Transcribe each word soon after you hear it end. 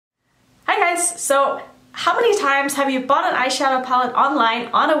guys! So how many times have you bought an eyeshadow palette online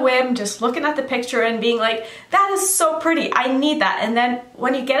on a whim, just looking at the picture and being like, that is so pretty, I need that, and then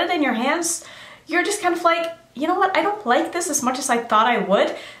when you get it in your hands, you're just kind of like, you know what, I don't like this as much as I thought I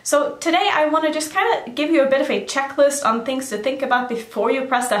would. So today I want to just kind of give you a bit of a checklist on things to think about before you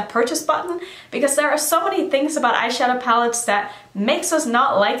press that purchase button, because there are so many things about eyeshadow palettes that makes us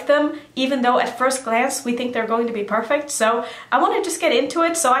not like them, even though at first glance we think they're going to be perfect. So I want to just get into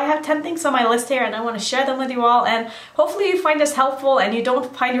it. So I have 10 things on my list here and I want to share them with you all, and hopefully you find this helpful and you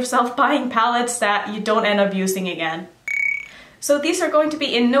don't find yourself buying palettes that you don't end up using again. So these are going to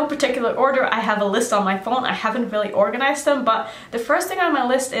be in no particular order. I have a list on my phone. I haven't really organized them, but the first thing on my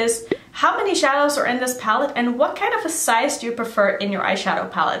list is how many shadows are in this palette and what kind of a size do you prefer in your eyeshadow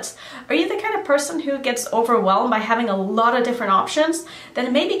palettes? Are you the kind of person who gets overwhelmed by having a lot of different options?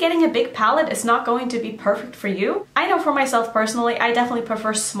 Then maybe getting a big palette is not going to be perfect for you. I know for myself personally, I definitely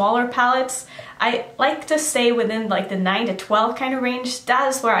prefer smaller palettes. I like to stay within like the 9 to 12 kind of range. That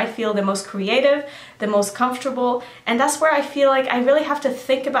is where I feel the most creative, the most comfortable, and that's where I feel like I really have to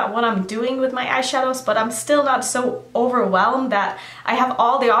think about what I'm doing with my eyeshadows, but I'm still not so overwhelmed that I have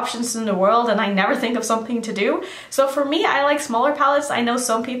all the options in the world and I never think of something to do. So for me, I like smaller palettes. I know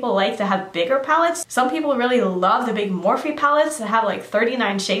some people like to have bigger palettes. Some people really love the big Morphe palettes that have like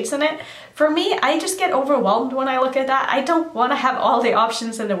 39 shades in it. For me, I just get overwhelmed when I look at that. I don't want to have all the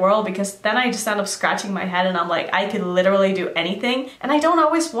options in the world because then I just end up scratching my head and I'm like, I could literally do anything. And I don't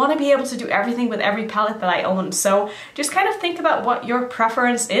always want to be able to do everything with every palette that I own. So just kind of think about what your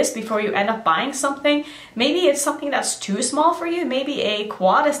preference is before you end up buying something. Maybe it's something that's too small for you. Maybe a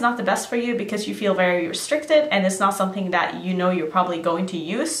quad is not the best for you because you feel very restricted and it's not something that you know you're probably going to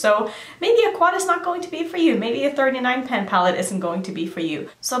use. So maybe a quad is not going to be for you. Maybe a 39 pan palette isn't going to be for you.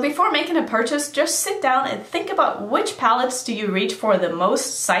 So before making a purchase, just sit down and think about which palettes do you reach for the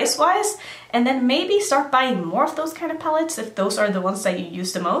most size-wise, and then maybe start buying more of those kind of palettes if those are the ones that you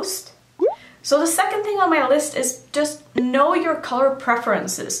use the most. So the second thing on my list is just know your color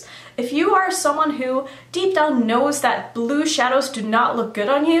preferences. If you are someone who deep down knows that blue shadows do not look good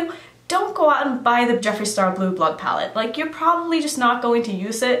on you, don't go out and buy the Jeffree Star Blue Blood palette. Like, you're probably just not going to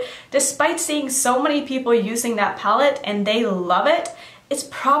use it. Despite seeing so many people using that palette and they love it, it's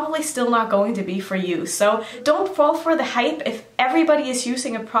probably still not going to be for you. So don't fall for the hype. If everybody is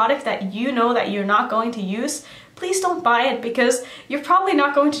using a product that you know that you're not going to use, please don't buy it, because you're probably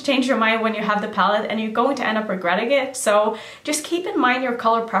not going to change your mind when you have the palette and you're going to end up regretting it. So just keep in mind your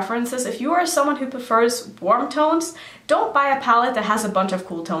color preferences. If you are someone who prefers warm tones, don't buy a palette that has a bunch of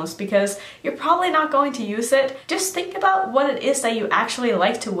cool tones because you're probably not going to use it. Just think about what it is that you actually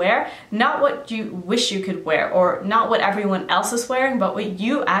like to wear, not what you wish you could wear or not what everyone else is wearing, but what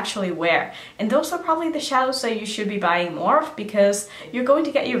you actually wear. And those are probably the shadows that you should be buying more of because you're going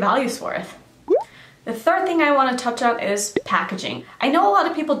to get your value's worth. The third thing I want to touch on is packaging. I know a lot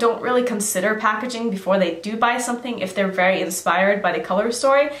of people don't really consider packaging before they do buy something if they're very inspired by the color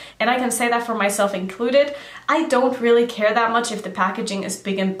story, and I can say that for myself included. I don't really care that much if the packaging is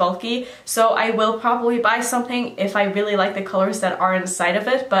big and bulky, so I will probably buy something if I really like the colors that are inside of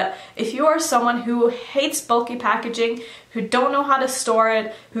it. But if you are someone who hates bulky packaging, who don't know how to store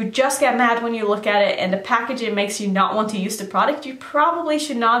it, who just get mad when you look at it and the packaging makes you not want to use the product, you probably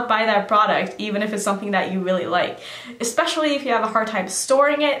should not buy that product, even if it's something that you really like. Especially if you have a hard time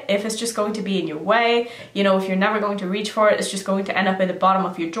storing it, if it's just going to be in your way, you know, if you're never going to reach for it, it's just going to end up in the bottom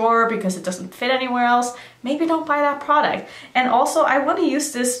of your drawer because it doesn't fit anywhere else. Maybe don't buy that product. And also, I want to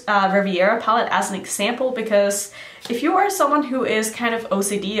use this Riviera palette as an example because if you are someone who is kind of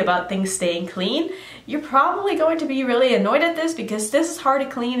OCD about things staying clean, you're probably going to be really annoyed at this because this is hard to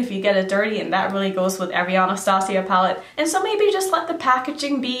clean if you get it dirty, and that really goes with every Anastasia palette. And so maybe just let the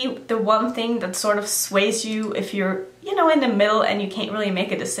packaging be the one thing that sort of sways you if you're, you know, in the middle and you can't really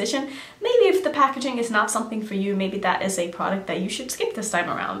make a decision. Maybe if the packaging is not something for you, maybe that is a product that you should skip this time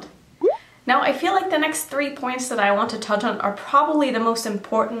around. Now, I feel like the next 3 points that I want to touch on are probably the most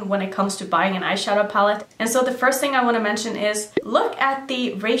important when it comes to buying an eyeshadow palette. And so the first thing I want to mention is look at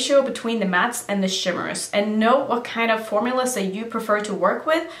the ratio between the mattes and the shimmers and know what kind of formulas that you prefer to work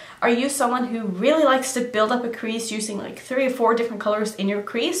with. Are you someone who really likes to build up a crease using like 3 or 4 different colors in your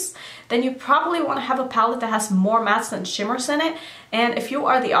crease? Then you probably want to have a palette that has more mattes than shimmers in it. And if you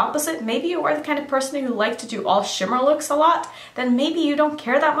are the opposite, maybe you are the kind of person who likes to do all shimmer looks a lot, then maybe you don't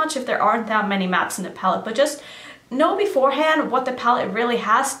care that much if there aren't that many mattes in the palette, but just know beforehand what the palette really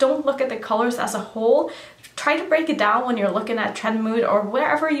has. Don't look at the colors as a whole. Try to break it down when you're looking at Trend Mood or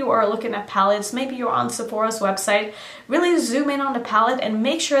wherever you are looking at palettes. Maybe you're on Sephora's website. Really zoom in on the palette and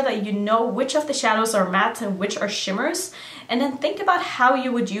make sure that you know which of the shadows are mattes and which are shimmers. And then think about how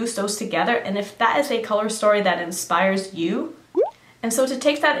you would use those together and if that is a color story that inspires you. And so to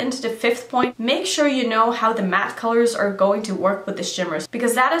take that into the fifth point, make sure you know how the matte colors are going to work with the shimmers,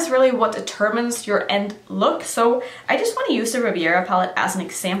 because that is really what determines your end look. So I just want to use the Riviera palette as an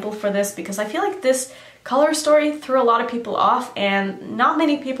example for this, because I feel like this color story threw a lot of people off and not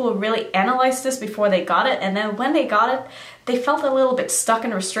many people really analyzed this before they got it, and then when they got it they felt a little bit stuck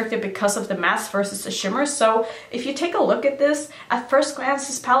and restricted because of the mattes versus the shimmers. So if you take a look at this, at first glance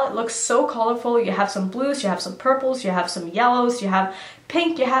this palette looks so colorful. You have some blues, you have some purples, you have some yellows, you have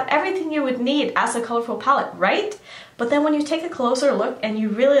pink, you have everything you would need as a colorful palette, right? But then when you take a closer look and you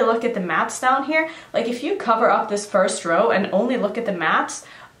really look at the mattes down here, like if you cover up this first row and only look at the mattes,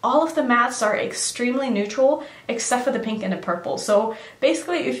 all of the mattes are extremely neutral except for the pink and the purple. So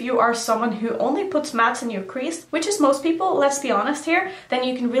basically if you are someone who only puts mattes in your crease, which is most people, let's be honest here, then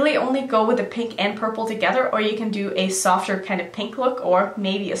you can really only go with the pink and purple together, or you can do a softer kind of pink look or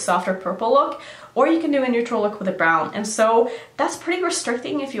maybe a softer purple look, or you can do a neutral look with a brown. And so that's pretty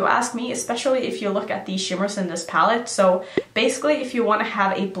restricting if you ask me, especially if you look at these shimmers in this palette. So basically if you want to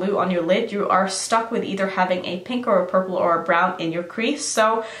have a blue on your lid, you are stuck with either having a pink or a purple or a brown in your crease.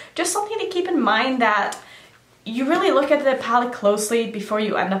 So just something to keep in mind, that you really look at the palette closely before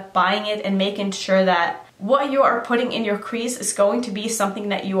you end up buying it and making sure that what you are putting in your crease is going to be something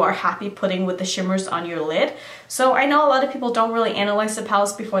that you are happy putting with the shimmers on your lid. So I know a lot of people don't really analyze the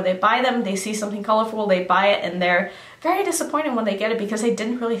palettes before they buy them. They see something colorful, they buy it, and they're very disappointed when they get it because they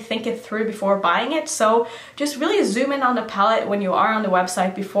didn't really think it through before buying it. So just really zoom in on the palette when you are on the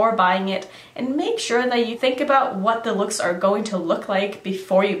website before buying it and make sure that you think about what the looks are going to look like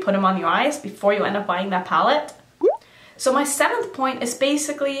before you put them on your eyes, before you end up buying that palette. So my seventh point is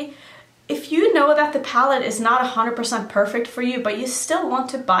basically, if you know that the palette is not 100% perfect for you, but you still want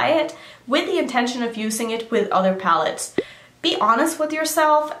to buy it with the intention of using it with other palettes, be honest with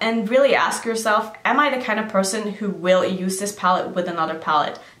yourself and really ask yourself, am I the kind of person who will use this palette with another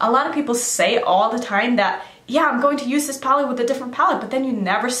palette? A lot of people say all the time that, yeah, I'm going to use this palette with a different palette, but then you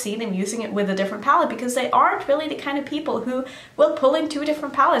never see them using it with a different palette because they aren't really the kind of people who will pull in two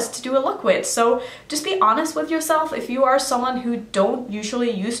different palettes to do a look with. So just be honest with yourself. If you are someone who don't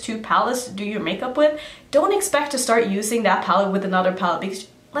usually use two palettes to do your makeup with, don't expect to start using that palette with another palette, because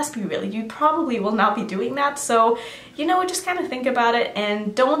let's be real, you probably will not be doing that. So, you know, just kind of think about it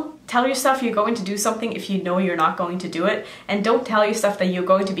and don't tell yourself you're going to do something if you know you're not going to do it. And don't tell yourself that you're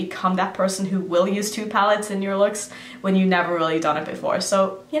going to become that person who will use two palettes in your looks when you've never really done it before.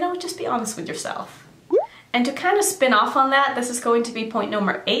 So, you know, just be honest with yourself. And to kind of spin off on that, this is going to be point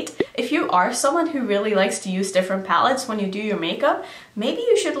number 8. If you are someone who really likes to use different palettes when you do your makeup, maybe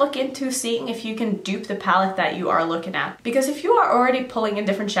you should look into seeing if you can dupe the palette that you are looking at. Because if you are already pulling in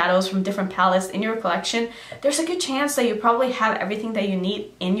different shadows from different palettes in your collection, there's a good chance that you probably have everything that you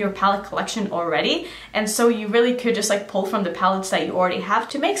need in your palette collection already. And so you really could just like pull from the palettes that you already have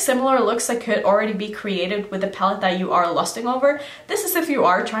to make similar looks that could already be created with the palette that you are lusting over. This is if you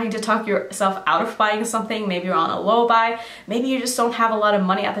are trying to talk yourself out of buying something. Maybe you're on a low buy, maybe you just don't have a lot of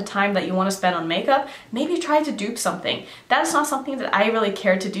money at the time that you want to spend on makeup, maybe you try to dupe something. That's not something that I really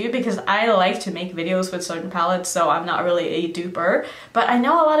care to do because I like to make videos with certain palettes, so I'm not really a duper. But I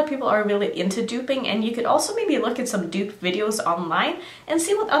know a lot of people are really into duping, and you could also maybe look at some dupe videos online and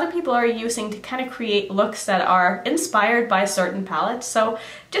see what other people are using to kind of create looks that are inspired by certain palettes. So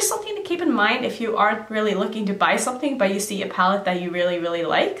just something to keep in mind if you aren't really looking to buy something but you see a palette that you really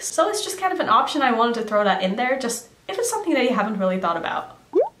like. So it's just kind of an option. I wanted to throw that in there, just if it's something that you haven't really thought about.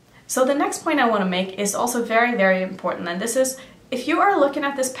 So the next point I want to make is also very important, and this is, if you are looking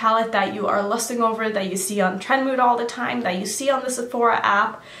at this palette that you are lusting over, that you see on Trend Mood all the time, that you see on the Sephora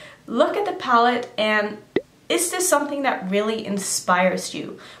app, look at the palette and is this something that really inspires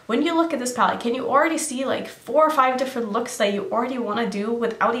you? When you look at this palette, can you already see like 4 or 5 different looks that you already want to do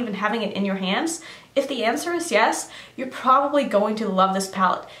without even having it in your hands? If the answer is yes, you're probably going to love this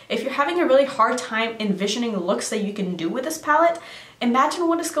palette. If you're having a really hard time envisioning looks that you can do with this palette, imagine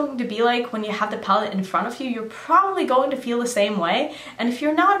what it's going to be like when you have the palette in front of you. You're probably going to feel the same way. And if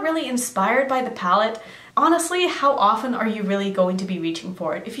you're not really inspired by the palette, honestly, how often are you really going to be reaching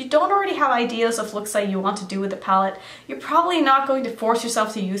for it? If you don't already have ideas of looks that you want to do with the palette, you're probably not going to force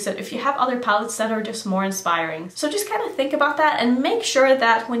yourself to use it if you have other palettes that are just more inspiring. So just kind of think about that and make sure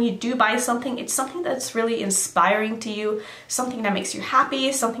that when you do buy something, it's something that's really inspiring to you, something that makes you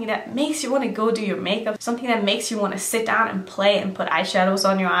happy, something that makes you want to go do your makeup, something that makes you want to sit down and play and put eyeshadows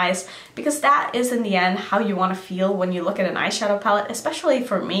on your eyes, because that is in the end how you want to feel when you look at an eyeshadow palette, especially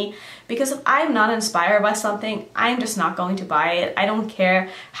for me, because if I'm not inspired by something, I'm just not going to buy it. I don't care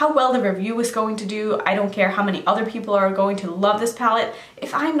how well the review is going to do. I don't care how many other people are going to love this palette.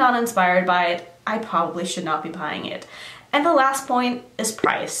 If I'm not inspired by it, I probably should not be buying it. And the last point is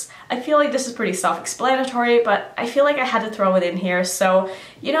price. I feel like this is pretty self-explanatory, but I feel like I had to throw it in here. So,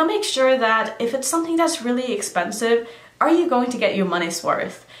 you know, make sure that if it's something that's really expensive, are you going to get your money's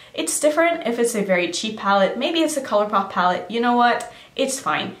worth? It's different if it's a very cheap palette. Maybe it's a Colourpop palette. You know what? It's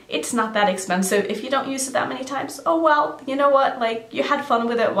fine. It's not that expensive. If you don't use it that many times, oh well, you know what? Like, you had fun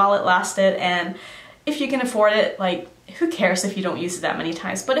with it while it lasted, and if you can afford it, like, who cares if you don't use it that many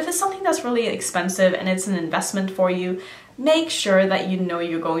times? But if it's something that's really expensive and it's an investment for you, make sure that you know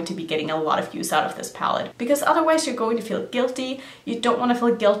you're going to be getting a lot of use out of this palette, because otherwise you're going to feel guilty. You don't want to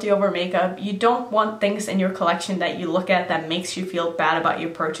feel guilty over makeup. You don't want things in your collection that you look at that makes you feel bad about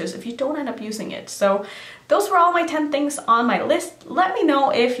your purchase if you don't end up using it. So those were all my 10 things on my list. Let me know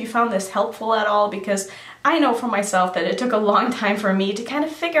if you found this helpful at all, because I know for myself that it took a long time for me to kind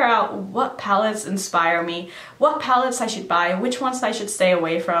of figure out what palettes inspire me, what palettes I should buy, which ones I should stay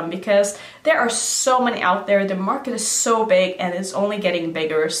away from, because there are so many out there. The market is so big and it's only getting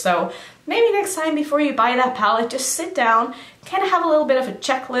bigger. So maybe next time before you buy that palette, just sit down, kind of have a little bit of a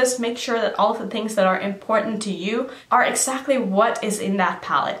checklist, make sure that all of the things that are important to you are exactly what is in that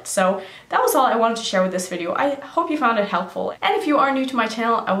palette. So that was all I wanted to share with this video. I hope you found it helpful. And if you are new to my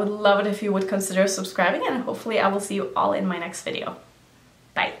channel, I would love it if you would consider subscribing, and hopefully I will see you all in my next video.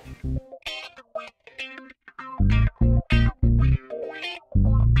 Bye!